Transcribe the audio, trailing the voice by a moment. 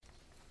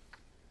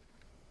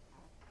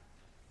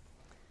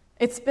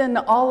It's been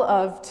all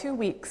of 2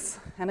 weeks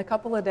and a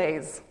couple of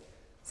days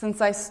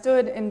since I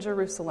stood in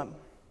Jerusalem,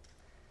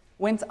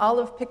 went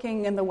olive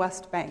picking in the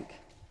West Bank,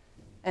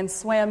 and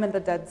swam in the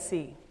Dead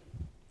Sea.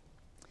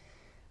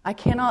 I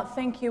cannot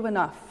thank you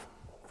enough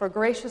for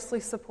graciously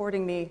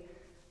supporting me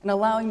and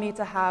allowing me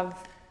to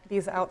have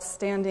these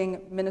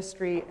outstanding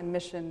ministry and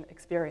mission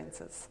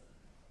experiences.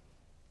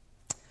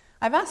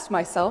 I've asked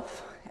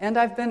myself, and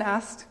I've been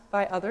asked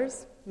by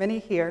others, many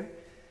here,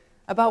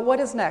 about what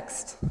is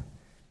next.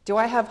 Do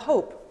I have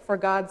hope for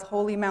God's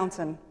holy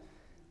mountain,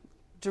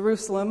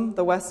 Jerusalem,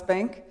 the West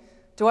Bank?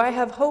 Do I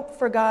have hope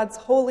for God's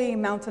holy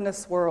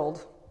mountainous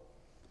world?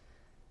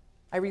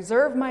 I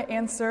reserve my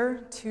answer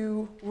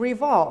to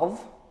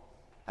evolve,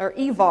 but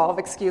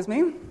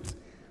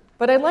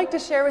I'd like to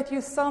share with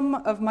you some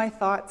of my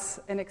thoughts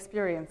and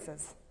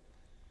experiences.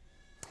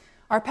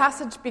 Our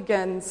passage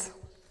begins,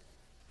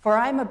 "For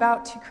I am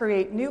about to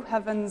create new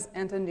heavens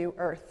and a new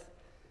earth.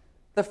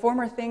 The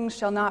former things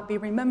shall not be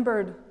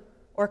remembered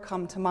or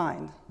come to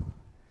mind."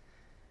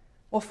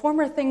 Well,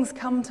 former things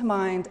come to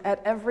mind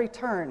at every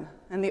turn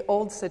in the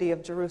old city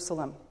of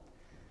Jerusalem.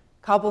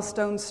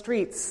 Cobblestone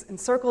streets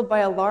encircled by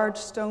a large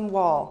stone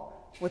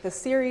wall with a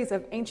series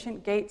of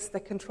ancient gates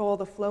that control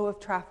the flow of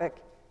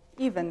traffic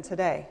even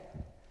today.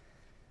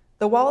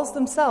 The walls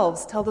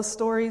themselves tell the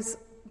city's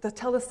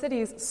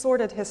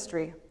sordid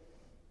history.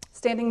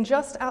 Standing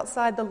just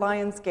outside the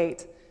Lion's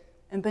Gate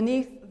and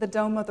beneath the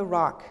Dome of the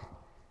Rock,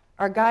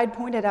 our guide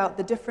pointed out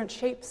the different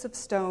shapes of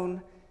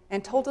stone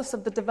and told us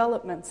of the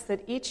developments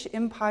that each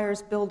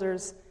empire's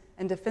builders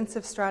and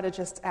defensive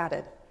strategists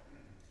added.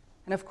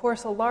 And of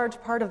course, a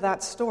large part of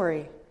that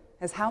story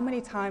is how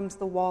many times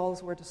the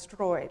walls were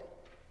destroyed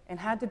and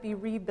had to be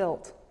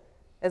rebuilt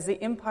as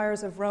the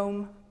empires of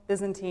Rome,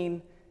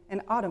 Byzantine,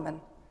 and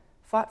Ottoman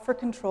fought for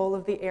control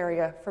of the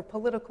area for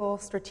political,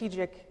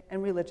 strategic,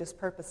 and religious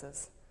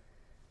purposes.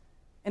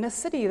 In a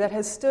city that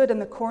has stood in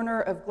the corner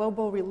of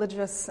global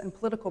religious and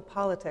political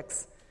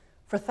politics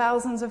for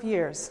thousands of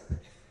years,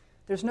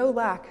 there's no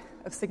lack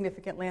of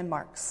significant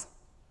landmarks.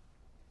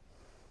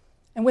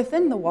 And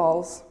within the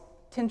walls,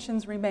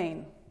 tensions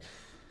remain.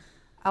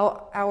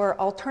 Our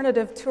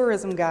alternative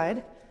tourism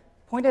guide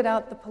pointed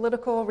out the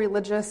political,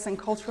 religious, and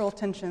cultural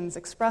tensions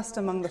expressed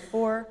among the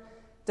four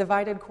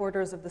divided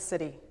quarters of the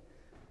city: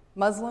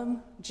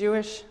 Muslim,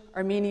 Jewish,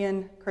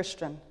 Armenian,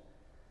 Christian.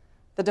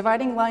 The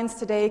dividing lines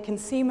today can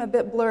seem a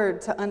bit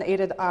blurred to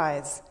unaided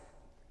eyes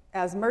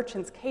as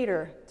merchants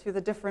cater to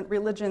the different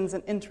religions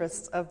and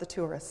interests of the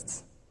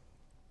tourists.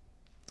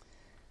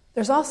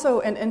 There's also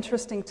an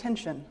interesting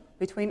tension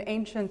between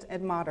ancient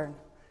and modern.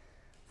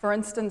 For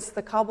instance,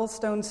 the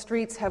cobblestone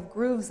streets have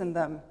grooves in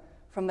them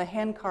from the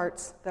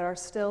handcarts that are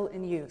still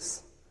in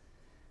use.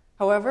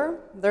 However,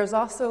 there's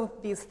also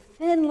these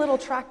thin little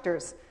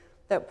tractors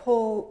that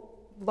pull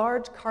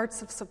large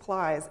carts of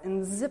supplies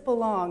and zip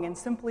along and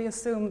simply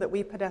assume that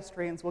we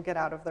pedestrians will get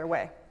out of their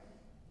way.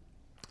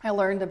 I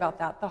learned about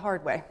that the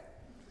hard way.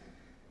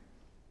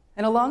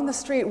 And along the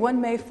street,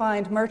 one may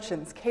find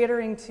merchants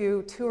catering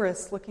to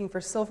tourists looking for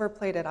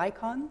silver-plated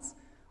icons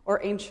or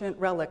ancient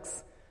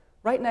relics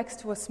right next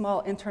to a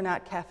small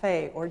internet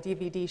cafe or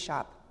DVD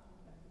shop.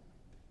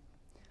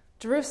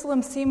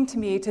 Jerusalem seemed to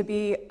me to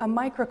be a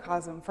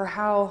microcosm for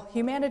how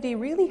humanity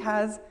really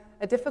has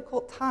a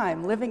difficult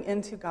time living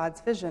into God's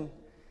vision.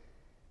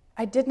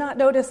 I did not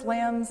notice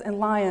lambs and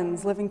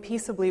lions living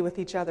peaceably with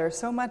each other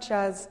so much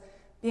as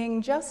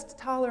being just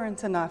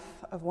tolerant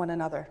enough of one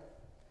another.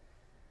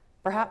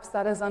 Perhaps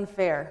that is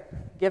unfair,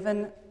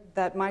 given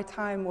that my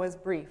time was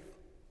brief.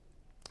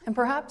 And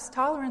perhaps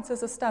tolerance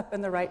is a step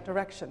in the right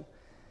direction,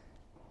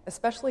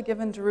 especially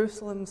given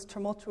Jerusalem's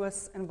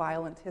tumultuous and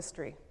violent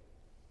history.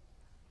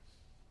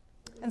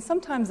 And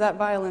sometimes that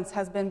violence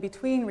has been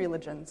between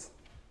religions,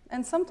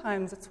 and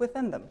sometimes it's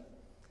within them.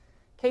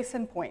 Case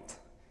in point,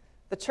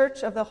 the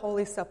Church of the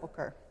Holy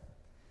Sepulchre.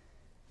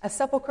 A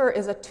sepulchre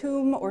is a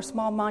tomb or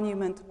small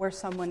monument where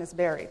someone is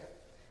buried.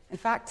 In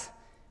fact,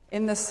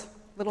 in this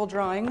little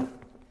drawing,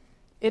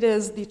 it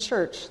is the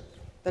church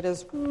that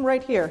is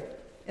right here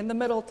in the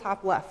middle,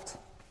 top left.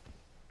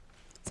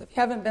 So if you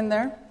haven't been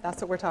there,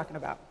 that's what we're talking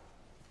about.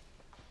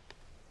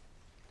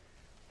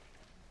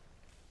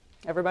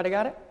 Everybody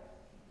got it?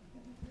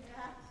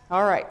 Yeah.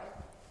 All right.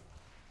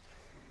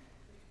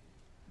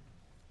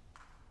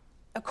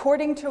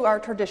 According to our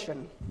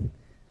tradition,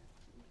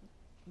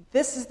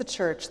 this is the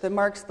church that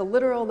marks the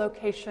literal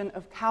location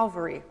of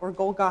Calvary, or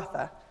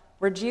Golgotha,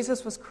 where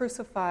Jesus was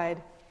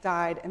crucified,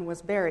 died, and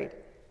was buried,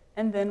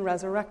 and then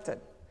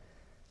resurrected.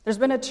 There's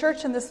been a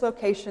church in this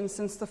location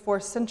since the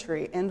 4th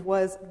century and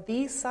was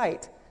the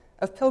site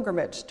of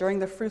pilgrimage during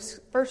the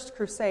First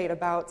Crusade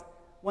about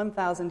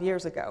 1,000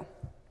 years ago.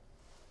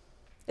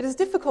 It is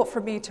difficult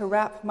for me to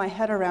wrap my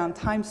head around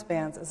time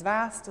spans as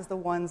vast as the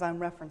ones I'm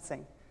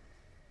referencing,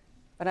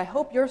 but I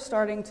hope you're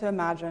starting to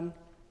imagine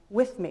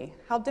with me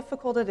how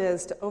difficult it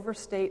is to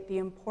overstate the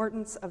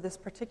importance of this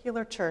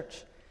particular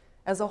church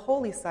as a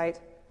holy site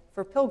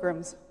for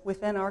pilgrims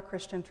within our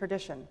Christian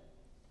tradition,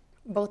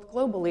 both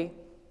globally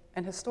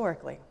and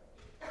historically.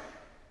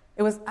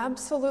 It was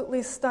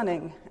absolutely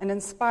stunning and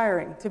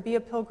inspiring to be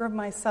a pilgrim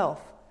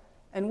myself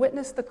and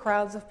witness the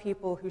crowds of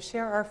people who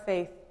share our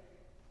faith,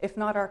 if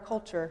not our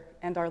culture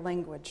and our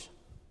language.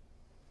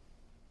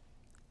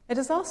 It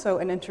is also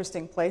an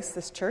interesting place,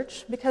 this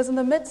church, because in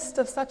the midst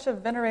of such a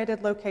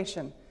venerated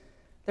location,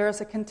 there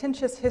is a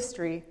contentious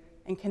history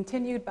and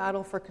continued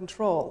battle for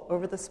control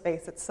over the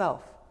space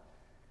itself.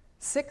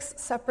 6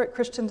 separate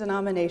Christian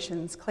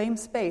denominations claim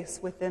space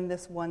within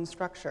this one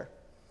structure.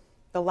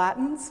 The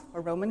Latins,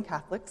 or Roman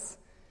Catholics,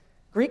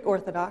 Greek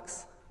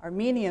Orthodox,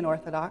 Armenian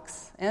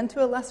Orthodox, and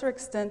to a lesser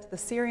extent, the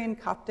Syrian,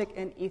 Coptic,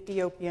 and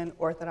Ethiopian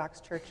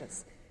Orthodox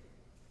churches.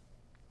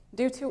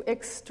 Due to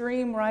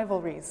extreme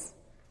rivalries,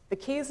 the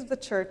keys of the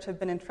church have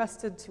been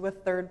entrusted to a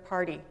third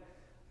party,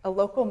 a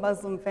local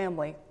Muslim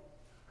family,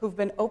 who've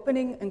been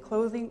opening and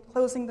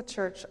closing the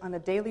church on a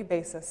daily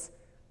basis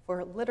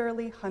for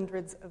literally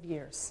hundreds of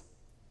years.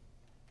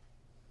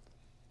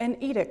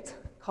 An edict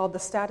called the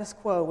Status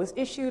Quo was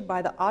issued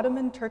by the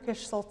Ottoman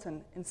Turkish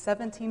Sultan in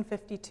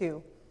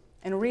 1752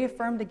 and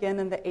reaffirmed again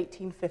in the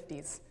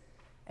 1850s,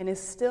 and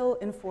is still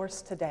in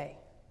force today.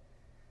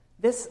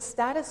 This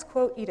Status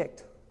Quo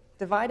edict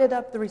divided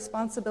up the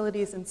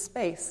responsibilities in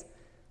space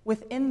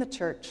within the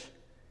church,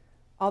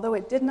 although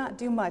it did not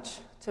do much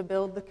to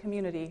build the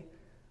community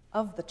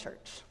of the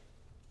church.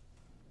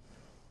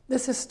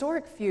 This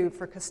historic feud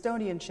for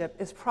custodianship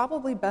is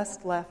probably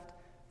best left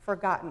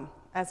forgotten,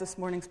 as this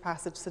morning's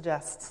passage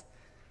suggests.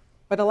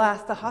 But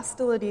alas, the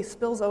hostility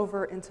spills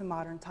over into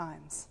modern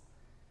times.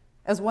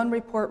 As one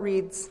report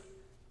reads,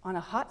 on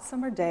a hot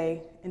summer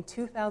day in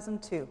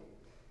 2002,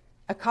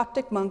 a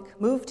Coptic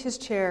monk moved his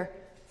chair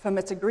from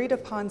its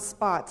agreed-upon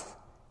spot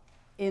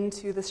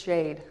into the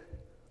shade.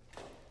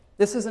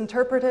 This is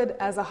interpreted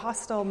as a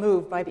hostile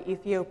move by the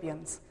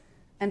Ethiopians,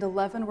 and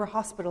 11 were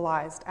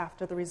hospitalized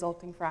after the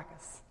resulting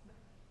fracas.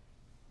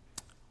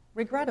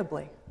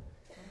 Regrettably,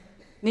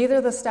 neither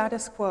the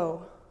status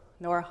quo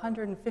nor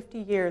 150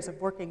 years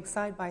of working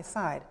side by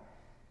side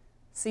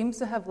seems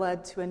to have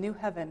led to a new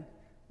heaven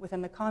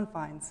within the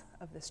confines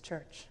of this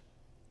church.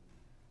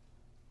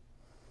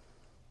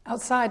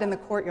 Outside in the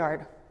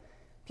courtyard,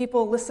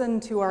 people listen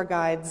to our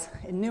guides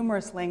in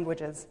numerous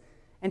languages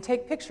and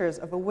take pictures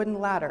of a wooden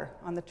ladder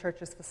on the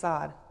church's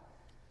facade.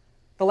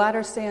 The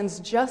ladder stands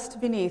just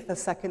beneath a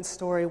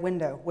second-story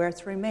window where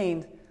it's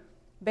remained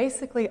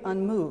basically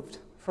unmoved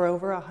for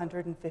over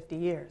 150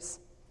 years.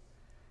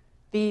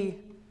 The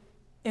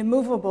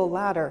immovable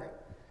ladder,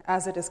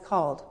 as it is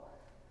called,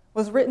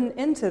 was written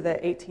into the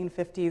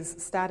 1850s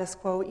Status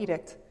Quo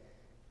Edict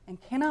and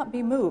cannot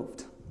be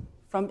moved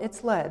from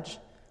its ledge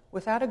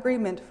without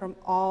agreement from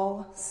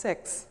all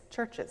 6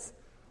 churches.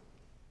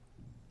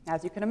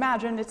 As you can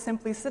imagine, it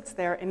simply sits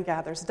there and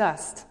gathers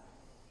dust,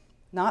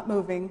 not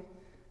moving,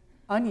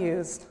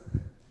 unused,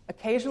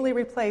 occasionally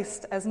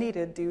replaced as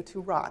needed due to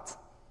rot.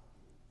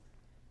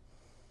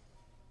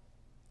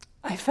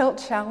 I felt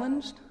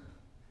challenged,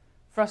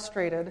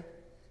 frustrated,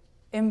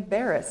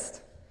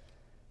 embarrassed,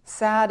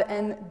 sad,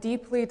 and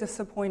deeply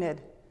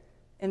disappointed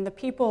in the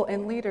people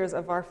and leaders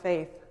of our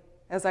faith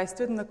as I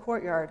stood in the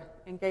courtyard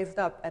and gazed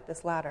up at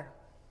this ladder.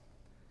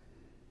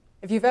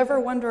 If you've ever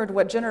wondered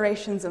what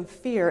generations of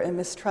fear and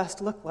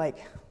mistrust look like,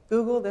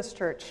 Google this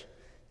church.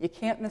 You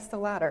can't miss the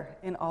ladder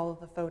in all of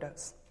the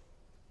photos.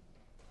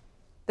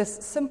 This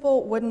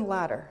simple wooden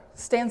ladder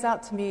stands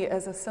out to me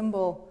as a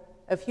symbol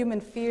of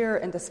human fear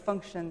and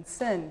dysfunction,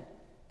 sin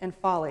and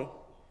folly.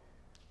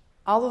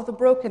 All of the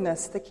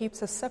brokenness that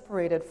keeps us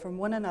separated from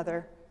one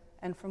another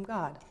and from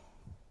God.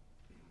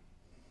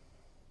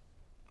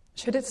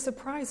 Should it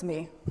surprise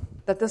me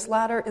that this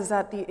ladder is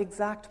at the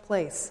exact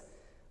place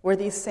where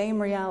these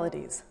same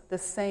realities,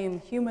 this same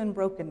human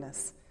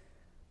brokenness,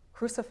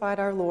 crucified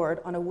our Lord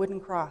on a wooden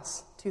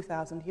cross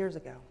 2,000 years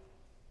ago?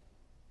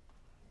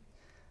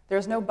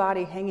 There's no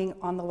body hanging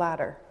on the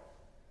ladder.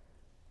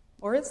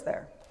 Or is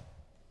there?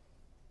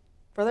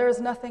 For there is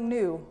nothing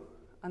new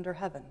under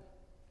heaven.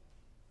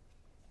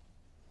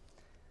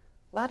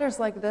 Ladders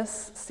like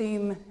this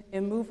seem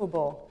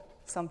immovable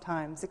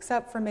sometimes,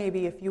 except for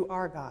maybe if you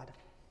are God.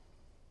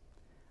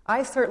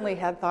 I certainly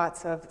had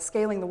thoughts of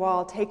scaling the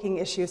wall, taking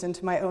issues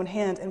into my own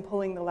hand, and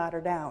pulling the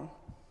ladder down.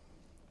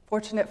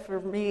 Fortunate for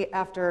me,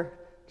 after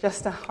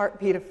just a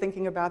heartbeat of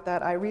thinking about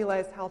that, I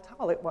realized how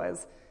tall it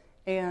was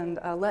and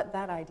let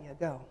that idea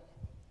go.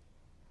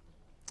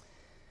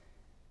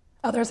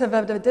 Others have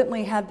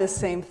evidently had this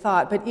same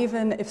thought, but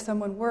even if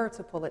someone were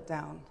to pull it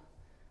down,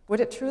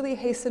 would it truly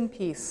hasten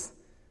peace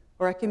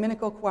or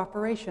ecumenical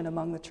cooperation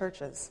among the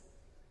churches?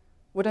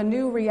 Would a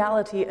new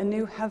reality, a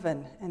new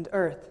heaven and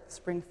earth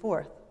spring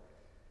forth?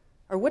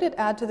 Or would it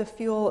add to the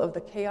fuel of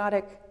the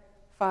chaotic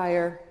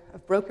fire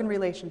of broken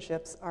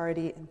relationships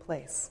already in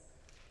place?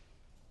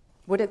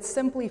 Would it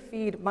simply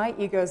feed my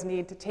ego's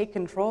need to take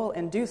control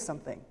and do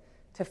something,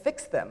 to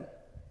fix them,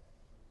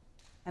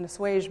 and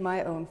assuage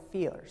my own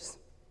fears?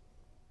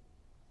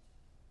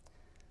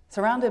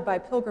 Surrounded by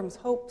pilgrims'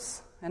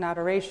 hopes and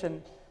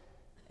adoration,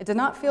 it did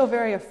not feel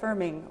very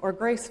affirming or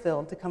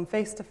grace-filled to come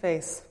face to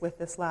face with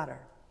this ladder.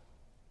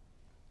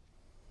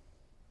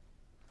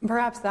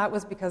 Perhaps that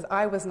was because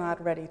I was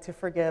not ready to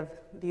forgive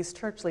these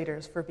church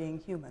leaders for being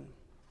human.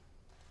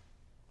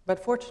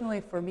 But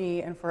fortunately for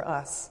me and for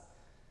us,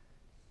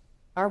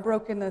 our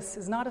brokenness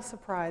is not a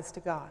surprise to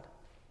God.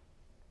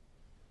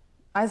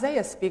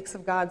 Isaiah speaks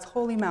of God's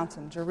holy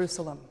mountain,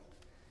 Jerusalem.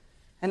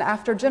 And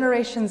after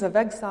generations of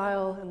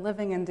exile and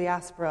living in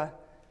diaspora,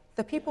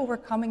 the people were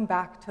coming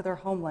back to their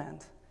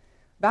homeland,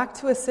 back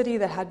to a city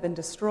that had been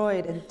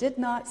destroyed and did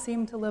not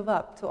seem to live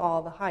up to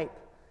all the hype.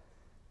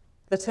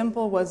 The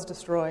temple was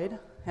destroyed,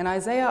 and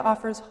Isaiah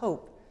offers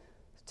hope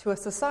to a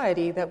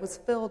society that was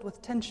filled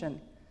with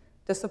tension,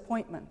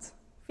 disappointment,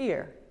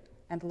 fear,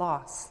 and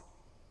loss.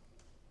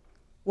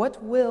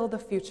 What will the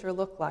future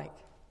look like?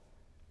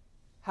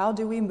 How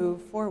do we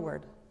move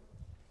forward?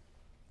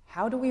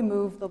 How do we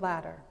move the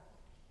ladder?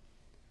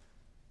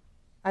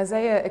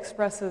 Isaiah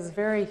expresses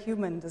very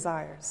human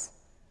desires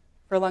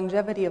for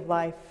longevity of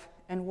life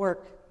and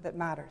work that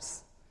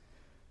matters,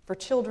 for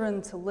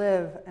children to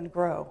live and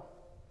grow,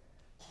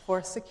 for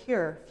a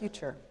secure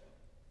future.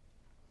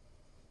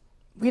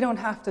 We don't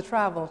have to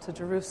travel to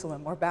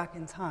Jerusalem or back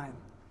in time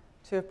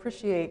to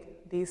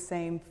appreciate these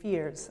same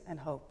fears and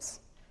hopes.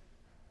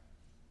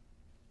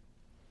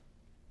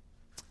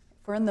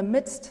 For in the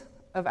midst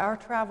of our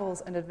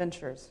travels and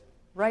adventures,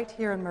 right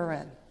here in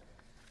Marin,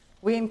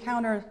 we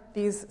encounter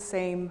these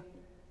same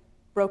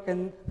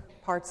broken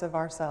parts of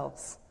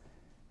ourselves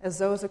as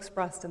those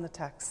expressed in the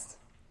text,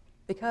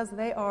 because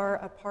they are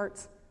a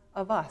part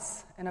of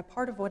us and a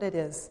part of what it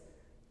is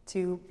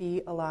to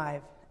be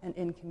alive and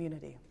in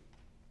community.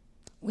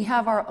 We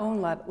have our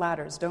own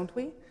ladders, don't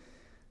we?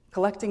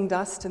 Collecting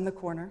dust in the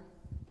corner.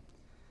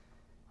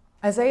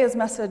 Isaiah's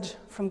message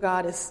from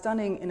God is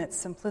stunning in its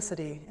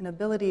simplicity and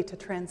ability to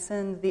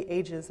transcend the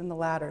ages and the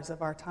ladders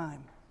of our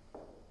time.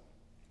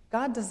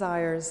 God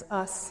desires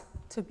us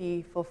to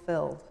be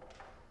fulfilled.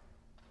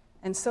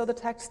 And so the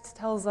text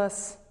tells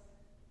us,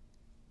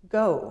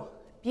 "Go,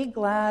 be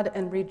glad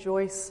and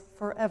rejoice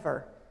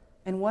forever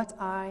in what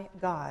I,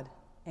 God,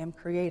 am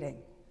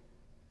creating."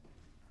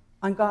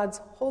 On God's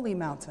holy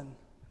mountain,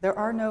 there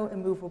are no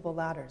immovable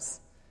ladders.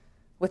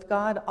 With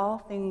God, all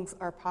things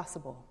are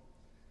possible.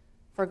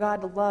 For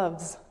God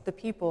loves the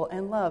people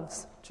and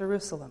loves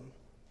Jerusalem.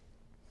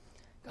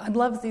 God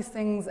loves these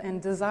things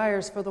and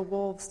desires for the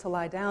wolves to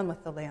lie down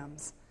with the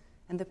lambs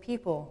and the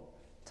people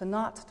to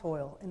not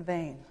toil in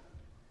vain.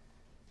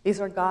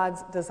 These are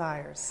God's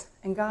desires,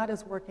 and God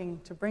is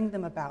working to bring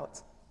them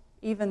about,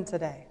 even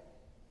today.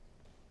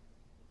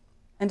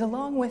 And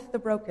along with the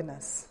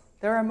brokenness,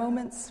 there are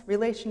moments,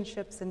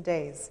 relationships, and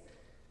days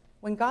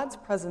when God's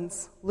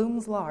presence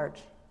looms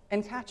large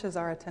and catches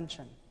our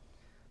attention,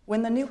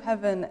 when the new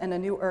heaven and a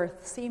new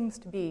earth seems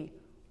to be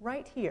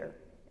right here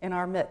in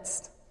our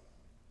midst.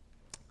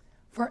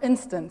 For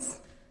instance,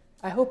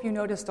 I hope you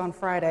noticed on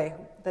Friday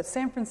that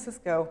San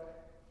Francisco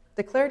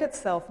declared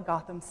itself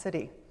Gotham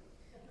City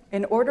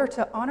in order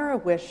to honor a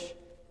wish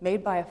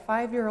made by a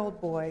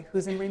 5-year-old boy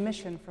who's in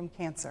remission from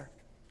cancer.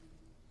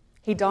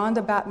 He donned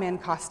a Batman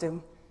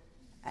costume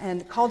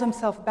and called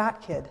himself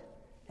Bat-Kid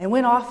and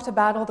went off to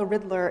battle the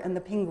Riddler and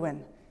the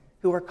Penguin,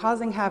 who were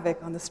causing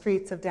havoc on the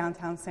streets of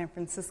downtown San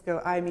Francisco,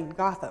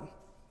 Gotham.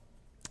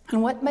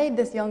 And what made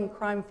this young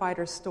crime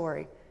fighter's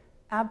story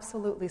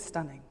absolutely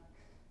stunning,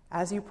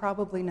 as you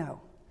probably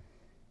know,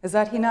 is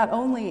that not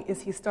only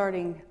is he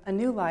starting a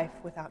new life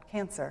without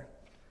cancer,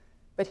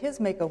 but his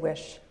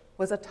Make-A-Wish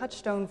was a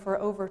touchstone for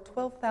over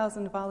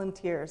 12,000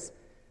 volunteers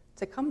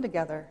to come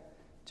together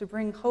to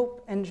bring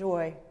hope and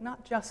joy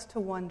not just to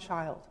one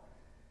child,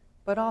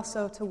 but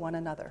also to one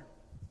another.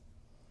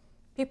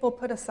 People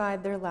put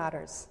aside their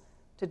ladders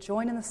to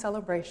join in the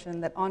celebration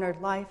that honored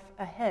life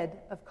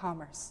ahead of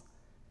commerce.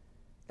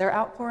 Their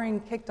outpouring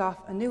kicked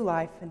off a new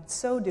life, and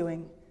so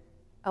doing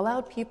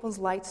allowed people's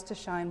lights to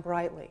shine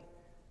brightly,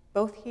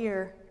 both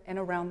here and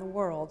around the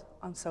world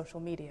on social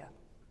media.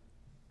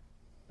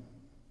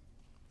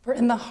 For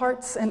in the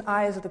hearts and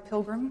eyes of the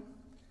pilgrim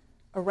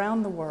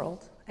around the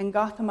world and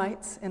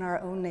Gothamites in our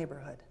own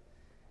neighborhood,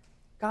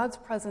 God's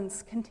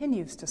presence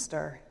continues to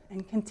stir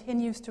and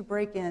continues to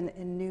break in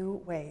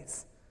new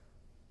ways.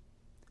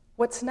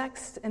 What's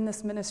next in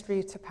this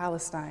ministry to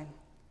Palestine?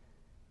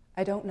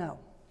 I don't know.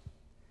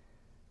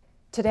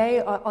 Today,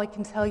 all I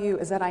can tell you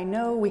is that I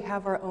know we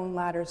have our own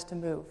ladders to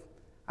move.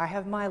 I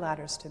have my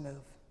ladders to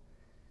move.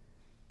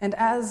 And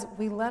as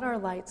we let our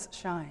lights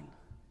shine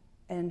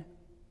and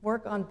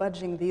work on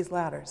budging these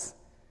ladders,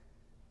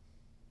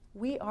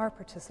 we are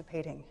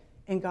participating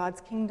in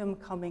God's kingdom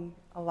coming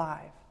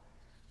alive,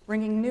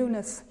 bringing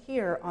newness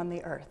here on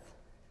the earth.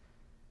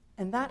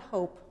 And that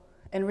hope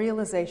and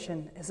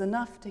realization is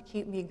enough to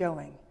keep me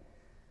going.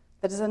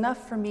 That is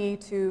enough for me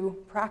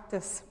to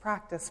practice,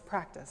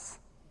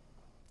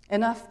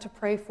 enough to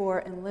pray for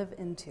and live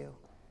into,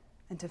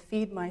 and to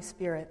feed my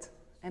spirit,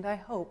 and I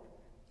hope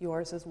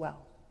yours as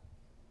well.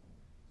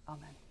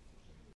 Amen.